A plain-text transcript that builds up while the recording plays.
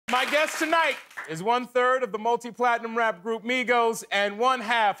My guest tonight is 1/3 of the multi-platinum rap group Migos and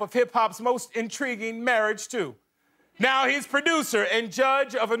 1/2 of hip-hop's most intriguing Marriage 2. Now he's producer and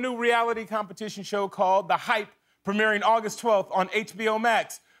judge of a new reality competition show called The Hype, premiering August 12th on HBO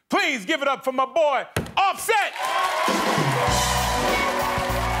Max. Please give it up for my boy, Offset!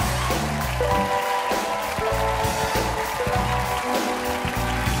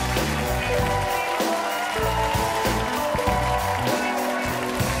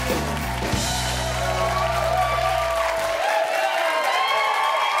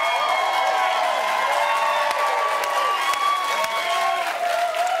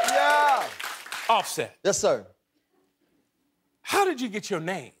 Offset. Yes, sir. How did you get your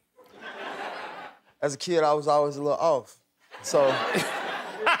name? As a kid, I was always a little off. So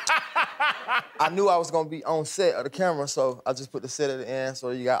I knew I was gonna be on set of the camera, so I just put the set at the end,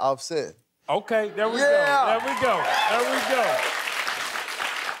 so you got Offset. Okay, there we go. There we go. There we go.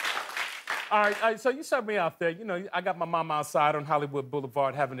 All right, so you set me out there. You know, I got my mama outside on Hollywood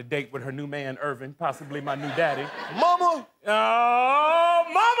Boulevard having a date with her new man, Irvin, possibly my new daddy. Mama! Oh,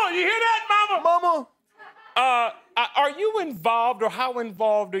 Mama, you hear that, Mama? Mama! Are you involved, or how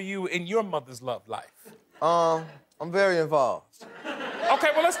involved are you in your mother's love life? I'm very involved.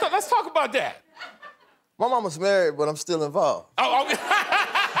 Okay, well, let's talk about that. My mama's married, but I'm still involved. Oh, okay.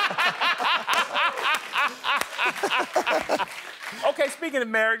 Okay, speaking of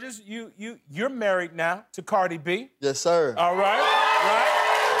marriages, you're married now to Cardi B. Yes, sir. All right.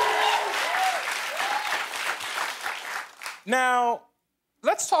 Now,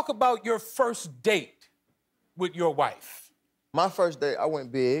 let's talk about your first date with your wife. My first date, I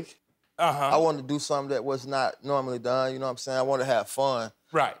went big. I wanted to do something that was not normally done, you know what I'm saying? I wanted to have fun.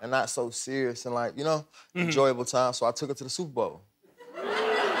 Right. And not so serious and like, you know, enjoyable time. So I took her to the Super Bowl.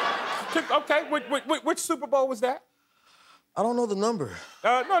 Okay, which Super Bowl was that? I don't know the number.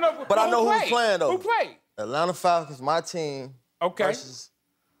 No. But I know who's playing, though. Who played? Atlanta Falcons, my team. Okay. Versus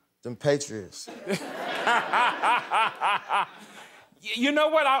them Patriots. You know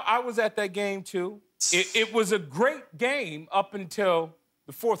what? I was at that game, too. It was a great game up until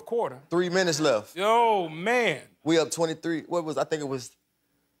the fourth quarter. 3 minutes left. Oh, man. We up 23. I think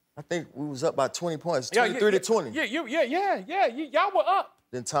we was up by 20 points. 23 to 20. Yeah. Y'all were up.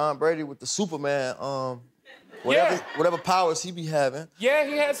 Then Tom Brady with the Superman, whatever powers he be having. Yeah,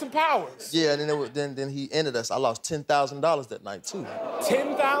 he had some powers. Yeah, and then he ended us. I lost $10,000 that night, too.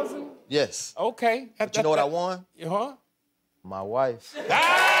 10,000? Yes. Okay. But you know what I won? Huh? My wife.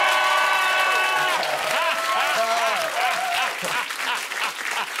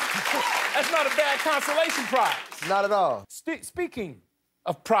 That's not a bad consolation prize. Not at all. Speaking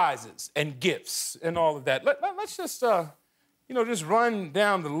of prizes and gifts and all of that, let's just, just run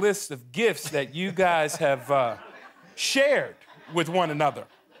down the list of gifts that you guys have shared with one another.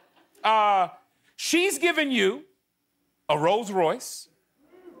 She's given you a Rolls Royce.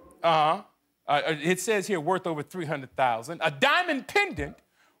 It says here worth over $300,000. A diamond pendant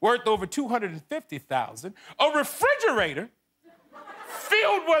worth over $250,000. A refrigerator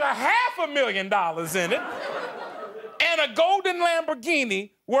filled with $500,000 in it. And a golden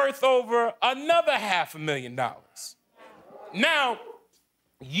Lamborghini worth over another $500,000. Now,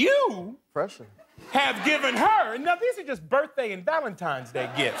 you have given her, now these are just birthday and Valentine's Day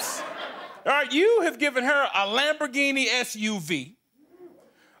gifts. All right, you have given her a Lamborghini SUV,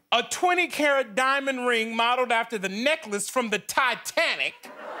 a 20-carat diamond ring modeled after the necklace from the Titanic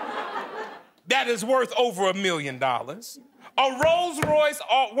that is worth over $1 million, a Rolls Royce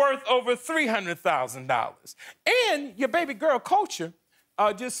worth over $300,000. And your baby girl, Culture,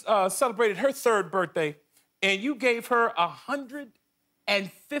 just celebrated her 3rd birthday, and you gave her a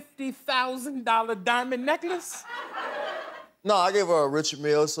 $150,000 diamond necklace? No, I gave her a Richard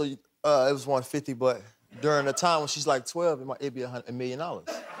Mille, so it was $150, but during the time when she's like 12, it'd be $1 million. Okay,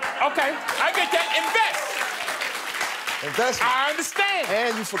 I get that. Investment. I understand.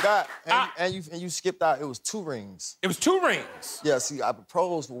 And you forgot, and you skipped out, it was 2 rings. It was 2 rings? Yeah, see, I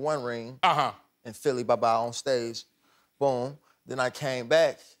proposed with 1 ring in Philly by on stage. Boom. Then I came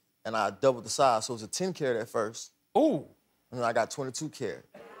back, and I doubled the size, so it was a 10-carat at first. Ooh. And then I got 22-carat.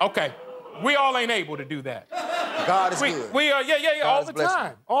 Okay. We all ain't able to do that. God is good. We are, God all the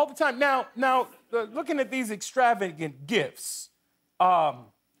time. All the time. Now, looking at these extravagant gifts,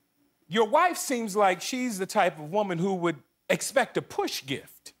 your wife seems like she's the type of woman who would expect a push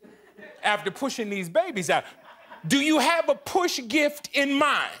gift after pushing these babies out. Do you have a push gift in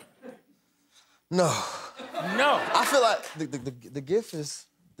mind? No. No. I feel like the gift is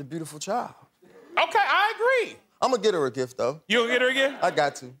the beautiful child. Okay, I agree. I'm gonna get her a gift, though. You'll get her a gift? I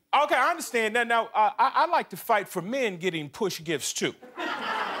got to. Okay, I understand that. Now, I like to fight for men getting push gifts, too.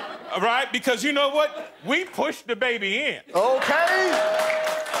 Right? Because you know what? We pushed the baby in. Okay.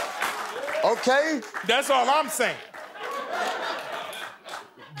 Okay. That's all I'm saying.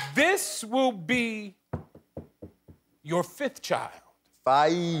 This will be your 5th child.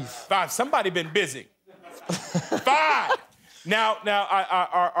 5. 5. Somebody been busy. 5. Now,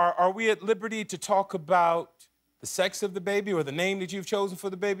 are we at liberty to talk about the sex of the baby or the name that you've chosen for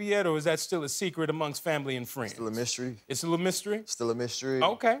the baby yet, or is that still a secret amongst family and friends? Still a mystery. It's still a mystery? Still a mystery.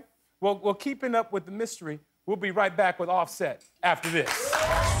 Okay. Well, keeping up with the mystery, we'll be right back with Offset after this.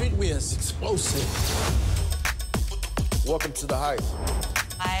 Streetwear is explosive. Welcome to the hype.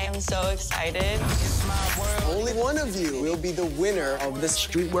 I am so excited. Only one of you will be the winner of this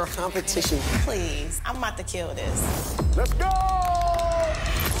streetwear competition. Please, I'm about to kill this. Let's go!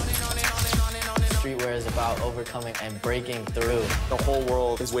 Streetwear is about overcoming and breaking through. The whole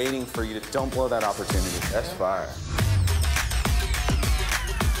world is waiting for you to don't blow that opportunity. That's fire.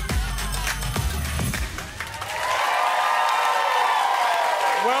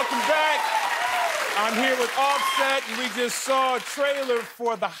 Welcome back. I'm here with Offset, and we just saw a trailer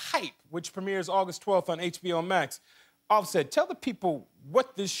for The Hype, which premieres August 12th on HBO Max. Offset, tell the people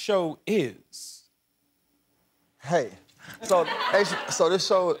what this show is. Hey, so this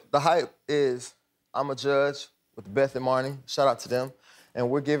show, The Hype, is I'm a judge with Beth and Marnie. Shout out to them. And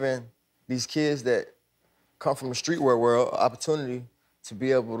we're giving these kids that come from the streetwear world an opportunity to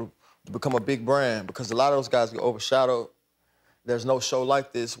be able to become a big brand, because a lot of those guys get overshadowed. There's no show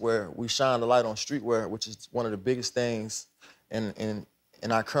like this where we shine the light on streetwear, which is one of the biggest things in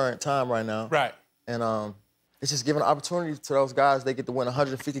our current time right now. Right. And it's just giving an opportunity to those guys. They get to win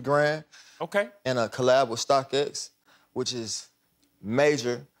 150 grand. Okay. And a collab with StockX, which is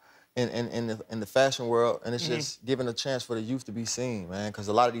major in the fashion world. And it's just giving a chance for the youth to be seen, man. Because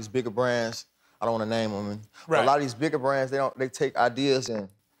a lot of these bigger brands, I don't want to name them, but a lot of these bigger brands, they take ideas and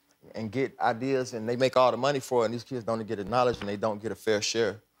get ideas, and they make all the money for it, and these kids don't get acknowledged, and they don't get a fair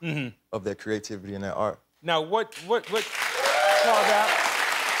share of their creativity and their art. Now, what is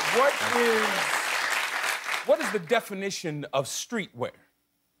the definition of streetwear?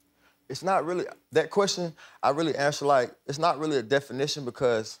 It's not really, that question, I really answer like, it's not really a definition,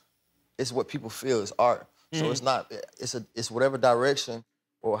 because it's what people feel is art. So it's not, it's whatever direction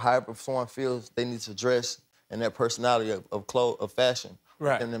or however someone feels they need to dress and their personality of fashion.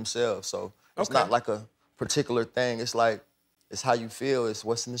 In themselves. So it's not like a particular thing. It's like, it's how you feel. It's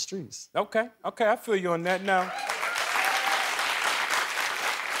what's in the streets. Okay, I feel you on that now.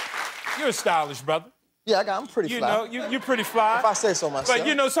 You're a stylish brother. Yeah, I'm pretty fly. You know, you're pretty fly. If I say so myself. But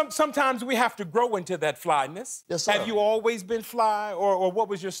you know, sometimes we have to grow into that flyness. Yes, sir. Have you always been fly, or what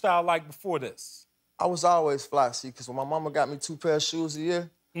was your style like before this? I was always fly, see, because when my mama got me 2 pairs of shoes a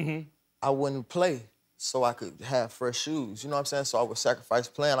year, I wouldn't play so I could have fresh shoes. You know what I'm saying? So I would sacrifice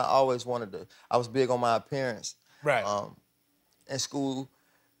playing. I always wanted to, I was big on my appearance. Right. In school,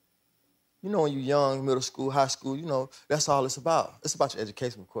 you know, when you're young, middle school, high school, you know, that's all it's about. It's about your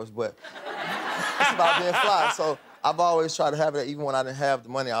education, of course, but it's about being fly. So I've always tried to have it, even when I didn't have the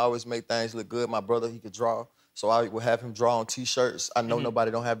money, I always made things look good. My brother, he could draw, so I would have him draw on T-shirts. I know nobody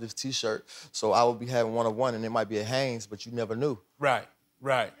don't have this T-shirt, so I would be having one of one, and it might be a Hanes, but you never knew. Right.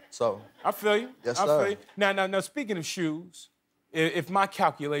 So I feel you. Yes, I sir. feel you. Now, speaking of shoes, if my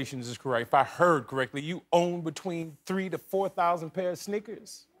calculations is correct, if I heard correctly, you own between 3,000 to 4,000 pairs of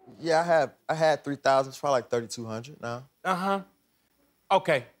sneakers? Yeah, I had 3,000. It's probably like 3,200 now.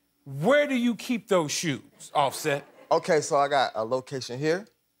 Okay. Where do you keep those shoes, Offset? Okay, so I got a location here.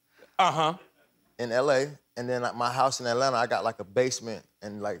 In LA, and then at my house in Atlanta, I got like a basement,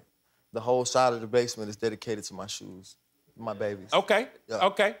 and like the whole side of the basement is dedicated to my shoes, my babies. Okay. Yeah.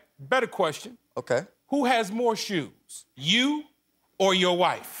 Okay. Better question. Okay. Who has more shoes, you or your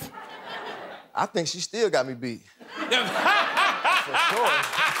wife? I think she still got me beat. For sure.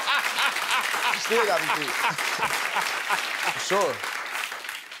 She still got me beat. For sure.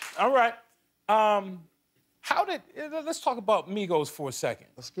 All right. Let's talk about Migos for a second.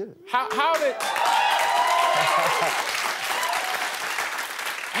 Let's get it.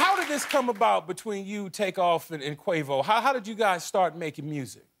 How did this come about between you, Takeoff, and Quavo? How did you guys start making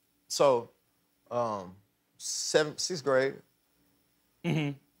music? So, 6th grade,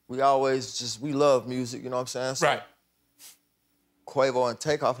 we always we love music, you know what I'm saying? So Right. Quavo and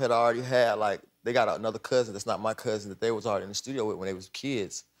Takeoff had already had, like, they got another cousin that's not my cousin that they was already in the studio with when they was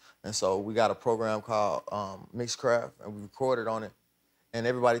kids. And so we got a program called Mixcraft, and we recorded on it. And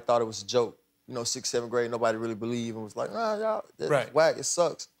everybody thought it was a joke. You know, 6th, 7th grade, nobody really believed and was like, nah, y'all, that's whack, it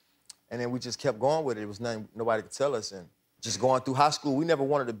sucks. And then we just kept going with it. It was nothing, nobody could tell us. And just going through high school, we never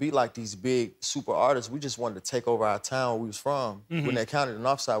wanted to be like these big super artists. We just wanted to take over our town where we was from. When they counted the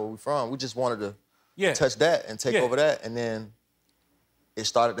Northside where we from, we just wanted to touch that and take over that. And then it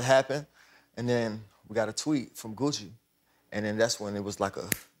started to happen. And then we got a tweet from Gucci. And then that's when it was like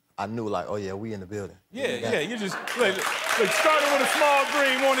I knew like, oh yeah, we in the building. Yeah, you just, like started with a small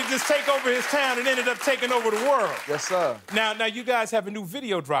dream, wanted to just take over his town and ended up taking over the world. Yes, sir. Now you guys have a new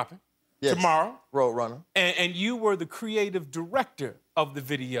video dropping tomorrow. Roadrunner. And you were the creative director of the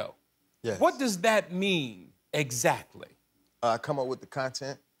video. Yes. What does that mean exactly? I come up with the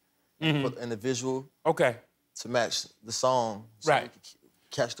content and the visual to match the song so we could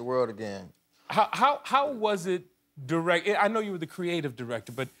catch the world again. How was it direct? I know you were the creative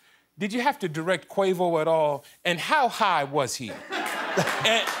director, but did you have to direct Quavo at all? And how high was he? And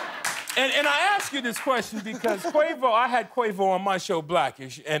I ask you this question because I had Quavo on my show,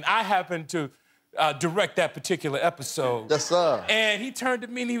 Blackish, and I happened to direct that particular episode. Yes, sir. And he turned to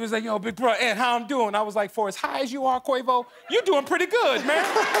me and he was like, yo, big bro, Ed, how I'm doing? I was like, for as high as you are, Quavo, you're doing pretty good, man.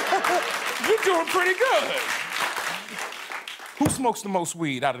 You're doing pretty good. Who smokes the most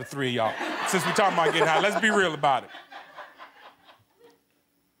weed out of the three of y'all? Since we're talking about getting high, let's be real about it.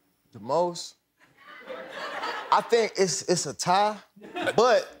 The most? I think it's a tie,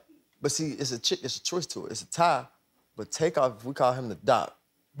 but see, it's a choice to it. It's a tie, but Takeoff, we call him the doc.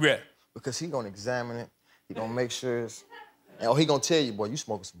 Yeah. Because he gonna examine it, he gonna make sure it's, and he gonna tell you, boy, you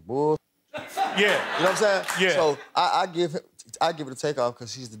smoking some bull. Yeah. You know what I'm saying? Yeah. So I give it to Takeoff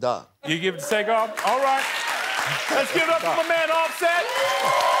because he's the doc. You give it to Takeoff? All right. Let's give it up for my man Offset.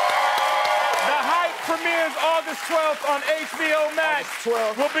 The Hype premieres August 12th on HBO Max. August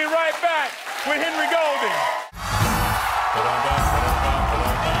 12th. We'll be right back with Henry Golding.